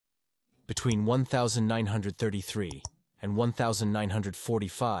Between 1933 and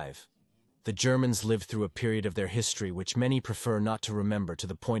 1945, the Germans lived through a period of their history which many prefer not to remember to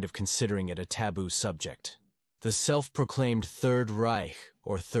the point of considering it a taboo subject. The self-proclaimed Third Reich,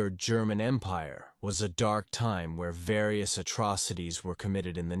 or Third German Empire, was a dark time where various atrocities were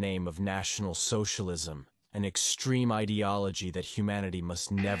committed in the name of National Socialism, an extreme ideology that humanity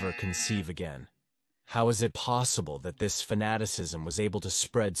must never conceive again. How is it possible that this fanaticism was able to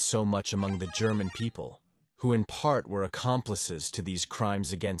spread so much among the German people, who in part were accomplices to these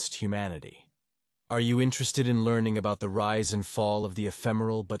crimes against humanity? Are you interested in learning about the rise and fall of the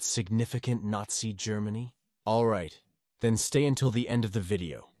ephemeral but significant Nazi Germany? Alright, then stay until the end of the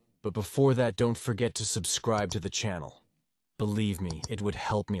video. But before that, don't forget to subscribe to the channel. Believe me, it would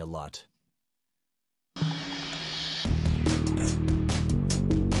help me a lot.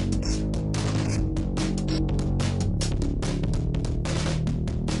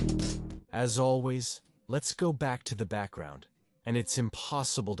 As always, let's go back to the background, and it's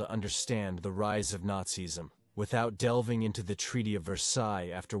impossible to understand the rise of Nazism without delving into the Treaty of Versailles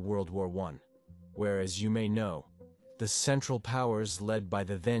after World War I, where, as you may know, the Central Powers led by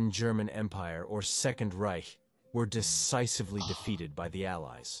the then German Empire, or Second Reich, were decisively defeated by the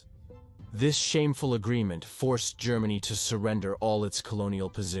Allies. This shameful agreement forced Germany to surrender all its colonial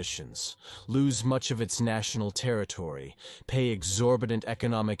positions, lose much of its national territory, pay exorbitant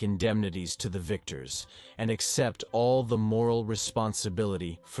economic indemnities to the victors, and accept all the moral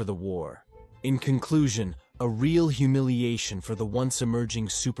responsibility for the war. In conclusion, a real humiliation for the once emerging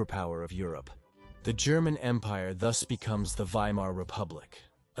superpower of Europe. The German Empire thus becomes the Weimar Republic,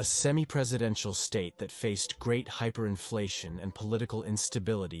 a semi-presidential state that faced great hyperinflation and political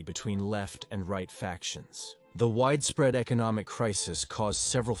instability between left and right factions. The widespread economic crisis caused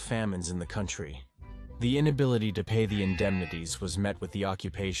several famines in the country. The inability to pay the indemnities was met with the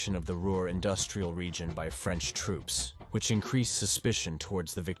occupation of the Ruhr industrial region by French troops, which increased suspicion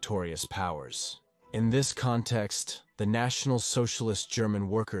towards the victorious powers. In this context, the National Socialist German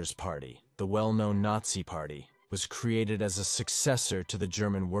Workers' Party, the well-known Nazi Party, was created as a successor to the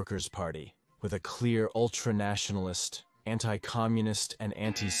German Workers' Party, with a clear ultra-nationalist, anti-communist, and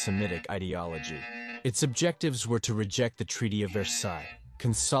anti-Semitic ideology. Its objectives were to reject the Treaty of Versailles,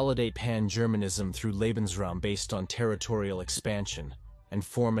 consolidate pan-Germanism through Lebensraum based on territorial expansion, and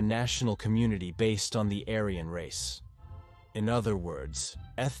form a national community based on the Aryan race. In other words,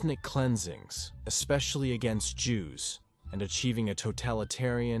 ethnic cleansings, especially against Jews, and achieving a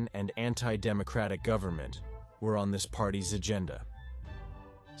totalitarian and anti-democratic government, were on this party's agenda.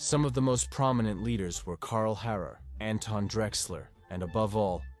 Some of the most prominent leaders were Karl Harrer, Anton Drexler, and above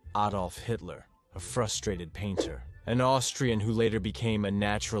all, Adolf Hitler, a frustrated painter, an Austrian who later became a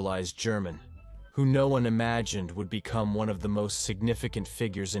naturalized German, who no one imagined would become one of the most significant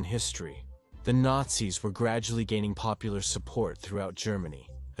figures in history. The Nazis were gradually gaining popular support throughout Germany,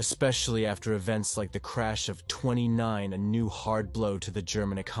 especially after events like the crash of 29, a new hard blow to the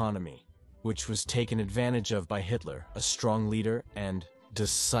German economy, which was taken advantage of by Hitler, a strong leader and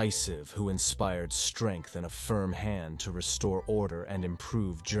decisive who inspired strength and a firm hand to restore order and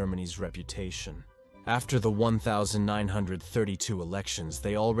improve Germany's reputation. After the 1932 elections,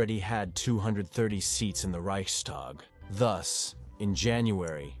 they already had 230 seats in the Reichstag. Thus, in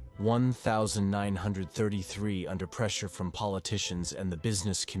January 1933, under pressure from politicians and the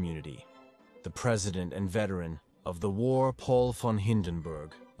business community, the president and veteran of the war, Paul von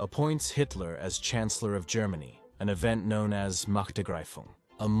Hindenburg, appoints Hitler as Chancellor of Germany, an event known as Machtergreifung.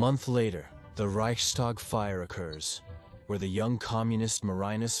 A month later, the Reichstag fire occurs, where the young communist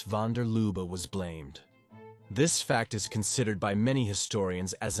Marinus von der Lubbe was blamed. This fact is considered by many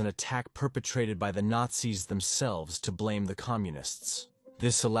historians as an attack perpetrated by the Nazis themselves to blame the communists.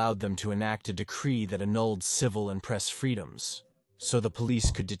 This allowed them to enact a decree that annulled civil and press freedoms, so the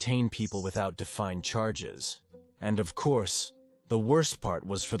police could detain people without defined charges. And of course, the worst part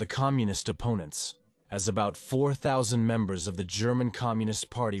was for the communist opponents, as about 4,000 members of the German Communist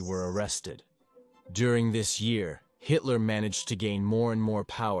Party were arrested. During this year, Hitler managed to gain more and more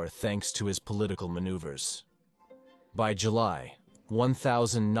power thanks to his political maneuvers. By July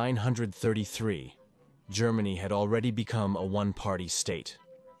 1933, Germany had already become a one-party state,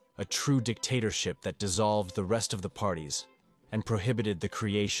 a true dictatorship that dissolved the rest of the parties and prohibited the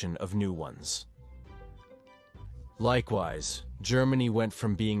creation of new ones. Likewise, Germany went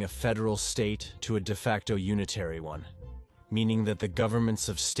from being a federal state to a de facto unitary one, meaning that the governments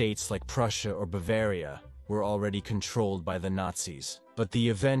of states like Prussia or Bavaria were already controlled by the Nazis. But the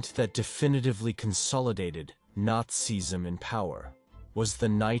event that definitively consolidated Nazism in power was the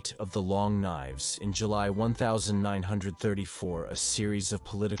Night of the Long Knives. In July 1934, a series of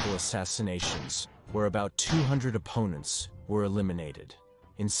political assassinations where about 200 opponents were eliminated,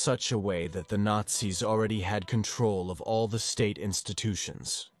 in such a way that the Nazis already had control of all the state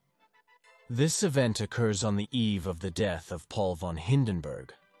institutions. This event occurs on the eve of the death of Paul von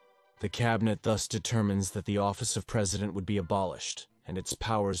Hindenburg. The cabinet thus determines that the office of president would be abolished, and its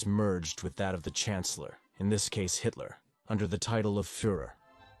powers merged with that of the chancellor, in this case Hitler, under the title of Führer.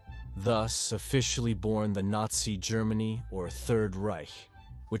 Thus, officially born the Nazi Germany, or Third Reich,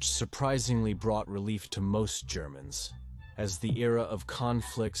 which surprisingly brought relief to most Germans, as the era of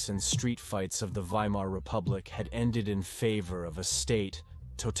conflicts and street fights of the Weimar Republic had ended in favor of a state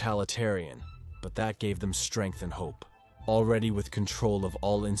totalitarian, but that gave them strength and hope. Already with control of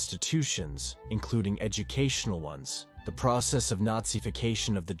all institutions, including educational ones, the process of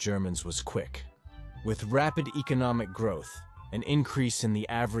Nazification of the Germans was quick. With rapid economic growth, an increase in the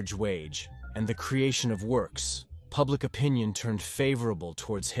average wage, and the creation of works, public opinion turned favorable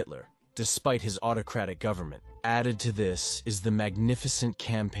towards Hitler, despite his autocratic government. Added to this is the magnificent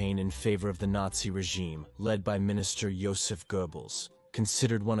campaign in favor of the Nazi regime, led by Minister Joseph Goebbels,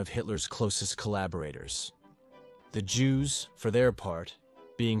 considered one of Hitler's closest collaborators. The Jews, for their part,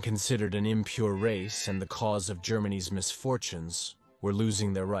 being considered an impure race and the cause of Germany's misfortunes, were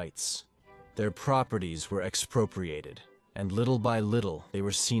losing their rights. Their properties were expropriated, and little by little they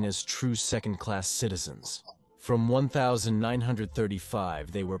were seen as true second-class citizens. From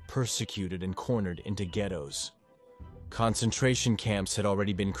 1935 they were persecuted and cornered into ghettos. Concentration camps had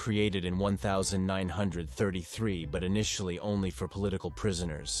already been created in 1933, but initially only for political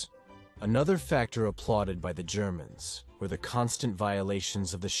prisoners. Another factor applauded by the Germans were the constant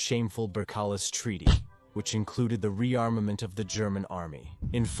violations of the shameful Versailles Treaty, which included the rearmament of the German army.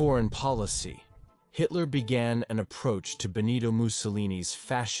 In foreign policy, Hitler began an approach to Benito Mussolini's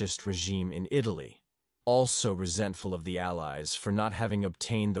fascist regime in Italy, also resentful of the Allies for not having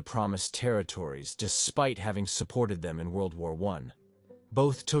obtained the promised territories despite having supported them in World War I.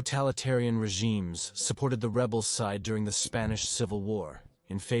 Both totalitarian regimes supported the rebel side during the Spanish Civil War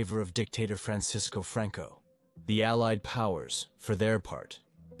in favor of dictator Francisco Franco. The Allied powers, for their part,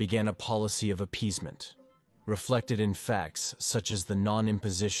 began a policy of appeasement, reflected in facts such as the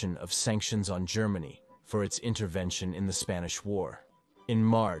non-imposition of sanctions on Germany for its intervention in the Spanish War. In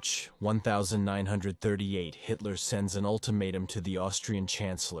March 1938, Hitler sends an ultimatum to the Austrian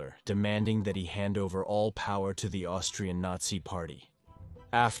Chancellor, demanding that he hand over all power to the Austrian Nazi Party.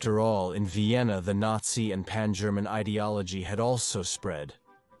 After all, in Vienna, the Nazi and pan-German ideology had also spread,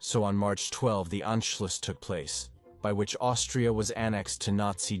 so on March 12 the Anschluss took place, by which Austria was annexed to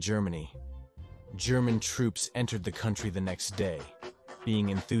Nazi Germany. German troops entered the country the next day, being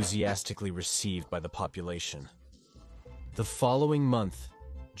enthusiastically received by the population. The following month,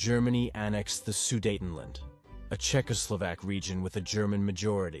 Germany annexed the Sudetenland, a Czechoslovak region with a German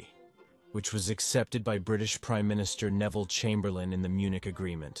majority, which was accepted by British Prime Minister Neville Chamberlain in the Munich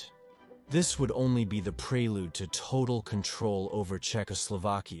Agreement. This would only be the prelude to total control over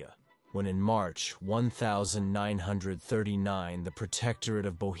Czechoslovakia, when in March 1939 the Protectorate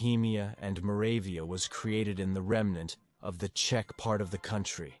of Bohemia and Moravia was created in the remnant of the Czech part of the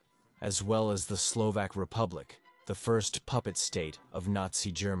country, as well as the Slovak Republic, the first puppet state of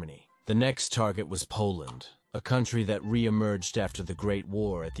Nazi Germany. The next target was Poland, a country that re-emerged after the Great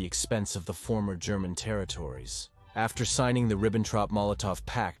War at the expense of the former German territories. After signing the Ribbentrop-Molotov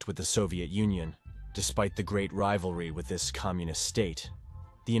Pact with the Soviet Union, despite the great rivalry with this communist state,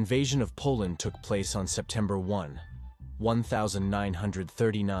 the invasion of Poland took place on September 1,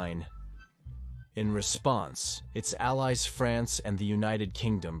 1939. In response, its allies France and the United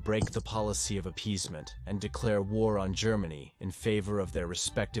Kingdom break the policy of appeasement and declare war on Germany in favor of their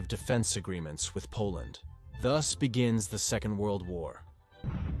respective defense agreements with Poland. Thus begins the Second World War.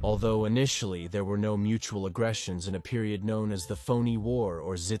 Although initially there were no mutual aggressions in a period known as the Phony War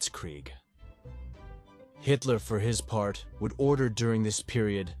or Sitzkrieg. Hitler, for his part, would order during this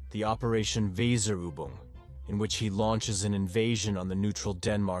period the Operation Weserübung, in which he launches an invasion on the neutral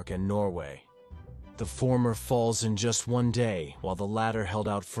Denmark and Norway. The former falls in just one day, while the latter held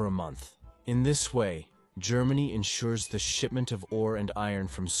out for a month. In this way, Germany ensures the shipment of ore and iron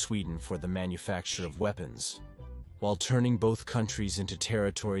from Sweden for the manufacture of weapons, while turning both countries into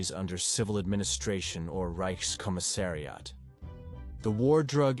territories under civil administration or Reichskommissariat. The war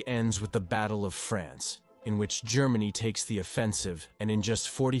drug ends with the Battle of France, in which Germany takes the offensive and in just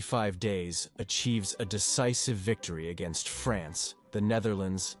 45 days achieves a decisive victory against France, the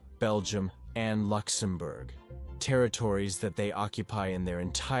Netherlands, Belgium, and Luxembourg, territories that they occupy in their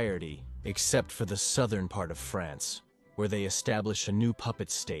entirety except for the southern part of France, where they establish a new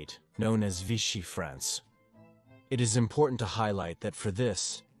puppet state known as Vichy France. It is important to highlight that for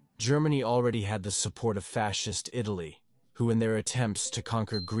this, Germany already had the support of fascist Italy, who in their attempts to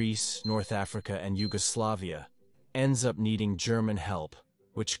conquer Greece, North Africa, and Yugoslavia, ends up needing German help,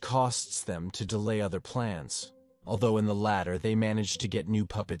 which costs them to delay other plans. Although in the latter they managed to get new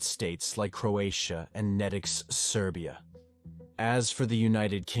puppet states like Croatia and Nedic's Serbia. As for the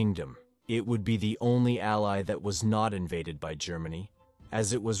United Kingdom, it would be the only ally that was not invaded by Germany,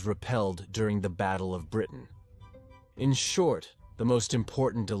 as it was repelled during the Battle of Britain. In short, the most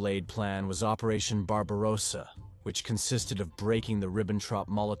important delayed plan was Operation Barbarossa, which consisted of breaking the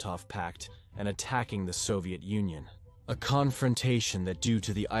Ribbentrop-Molotov Pact and attacking the Soviet Union. A confrontation that, due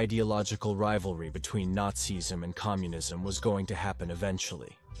to the ideological rivalry between Nazism and communism, was going to happen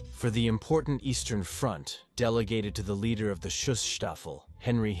eventually. For the important Eastern Front, delegated to the leader of the Schussstaffel,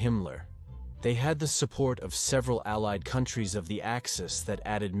 Henry Himmler, they had the support of several allied countries of the Axis that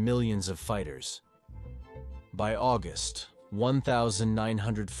added millions of fighters. By August,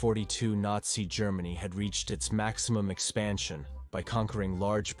 1942 Nazi Germany had reached its maximum expansion by conquering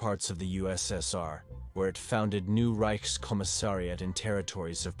large parts of the USSR, where it founded new Reichskommissariat in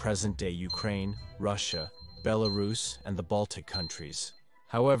territories of present-day Ukraine, Russia, Belarus, and the Baltic countries.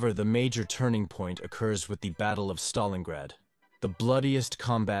 However, the major turning point occurs with the Battle of Stalingrad, the bloodiest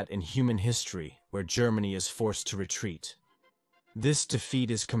combat in human history where Germany is forced to retreat. This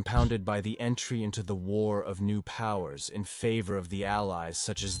defeat is compounded by the entry into the War of New Powers in favor of the Allies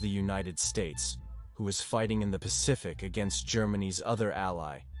such as the United States, who is fighting in the Pacific against Germany's other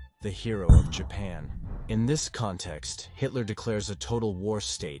ally, the hero of Japan. In this context, Hitler declares a total war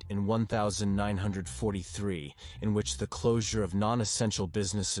state in 1943, in which the closure of non-essential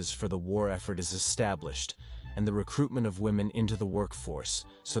businesses for the war effort is established, and the recruitment of women into the workforce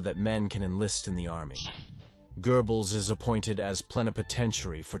so that men can enlist in the army. Goebbels is appointed as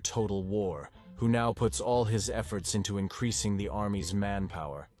plenipotentiary for total war, who now puts all his efforts into increasing the army's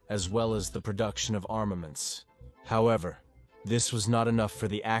manpower, as well as the production of armaments. However, this was not enough for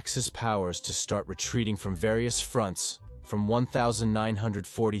the Axis powers to start retreating from various fronts from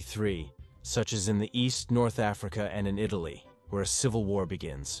 1943, such as in the East, North Africa, and in Italy, where a civil war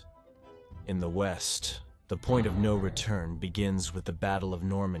begins. In the West, the point of no return begins with the Battle of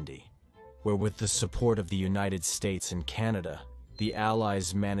Normandy, where with the support of the United States and Canada, the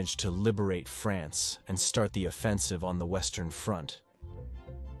Allies managed to liberate France and start the offensive on the Western Front.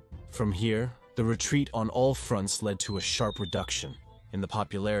 From here, the retreat on all fronts led to a sharp reduction in the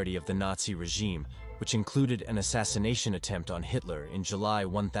popularity of the Nazi regime, which included an assassination attempt on Hitler in July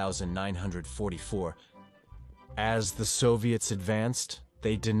 1944. As the Soviets advanced,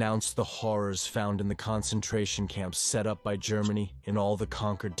 they denounced the horrors found in the concentration camps set up by Germany in all the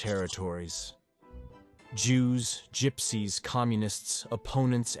conquered territories. Jews, gypsies, communists,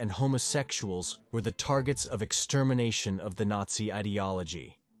 opponents, and homosexuals were the targets of extermination of the Nazi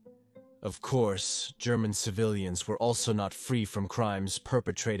ideology. Of course, German civilians were also not free from crimes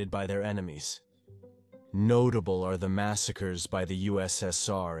perpetrated by their enemies. Notable are the massacres by the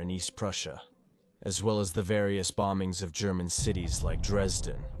USSR in East Prussia, as well as the various bombings of German cities like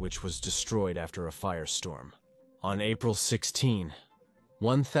Dresden, which was destroyed after a firestorm. On April 16,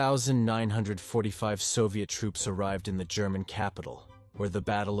 1,945 Soviet troops arrived in the German capital, where the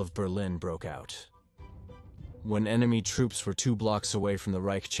Battle of Berlin broke out. When enemy troops were 2 blocks away from the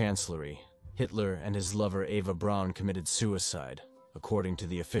Reich Chancellery, Hitler and his lover Eva Braun committed suicide, according to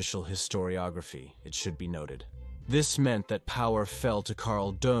the official historiography, it should be noted. This meant that power fell to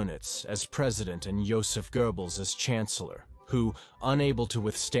Karl Dönitz as president and Joseph Goebbels as chancellor, who, unable to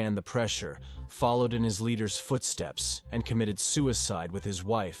withstand the pressure, followed in his leader's footsteps and committed suicide with his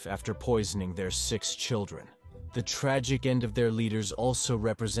wife after poisoning their 6 children. The tragic end of their leaders also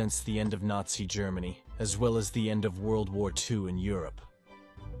represents the end of Nazi Germany, as well as the end of World War II in Europe.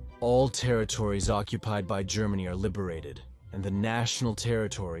 All territories occupied by Germany are liberated, and the national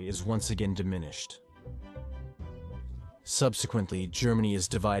territory is once again diminished. Subsequently, Germany is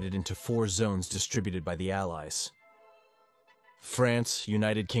divided into 4 zones distributed by the Allies. France,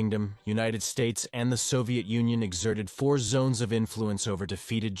 United Kingdom, United States, and the Soviet Union exerted 4 zones of influence over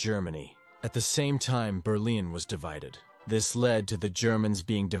defeated Germany. At the same time, Berlin was divided. This led to the Germans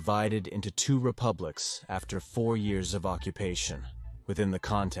being divided into 2 republics after 4 years of occupation, within the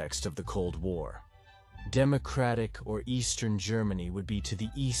context of the Cold War. Democratic or Eastern Germany would be to the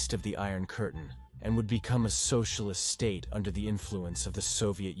east of the Iron Curtain, and would become a socialist state under the influence of the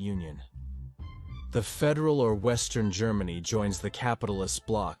Soviet Union. The Federal or Western Germany joins the capitalist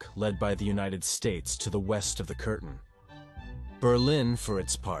bloc led by the United States to the west of the curtain. Berlin, for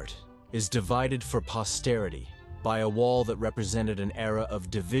its part, is divided for posterity by a wall that represented an era of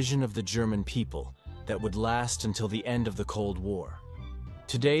division of the German people that would last until the end of the Cold War.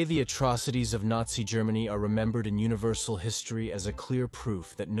 Today, the atrocities of Nazi Germany are remembered in universal history as a clear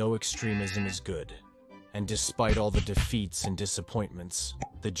proof that no extremism is good. And despite all the defeats and disappointments,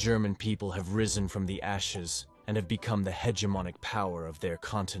 the German people have risen from the ashes and have become the hegemonic power of their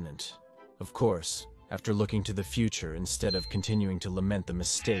continent. Of course, after looking to the future instead of continuing to lament the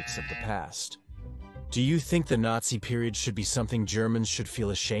mistakes of the past. Do you think the Nazi period should be something Germans should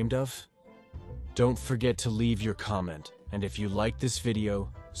feel ashamed of? Don't forget to leave your comment, and if you like this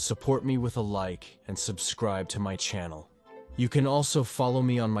video, support me with a like and subscribe to my channel. You can also follow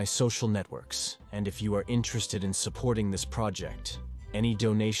me on my social networks, and if you are interested in supporting this project, any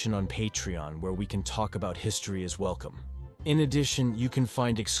donation on Patreon where we can talk about history is welcome. In addition, you can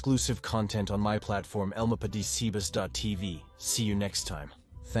find exclusive content on my platform elmapadicibus.tv. See you next time.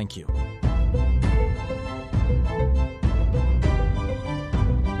 Thank you.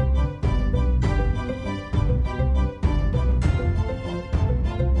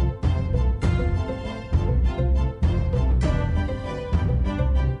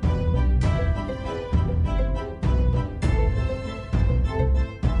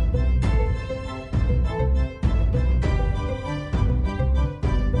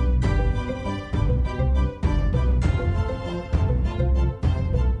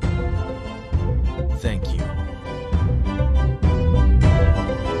 Thank you.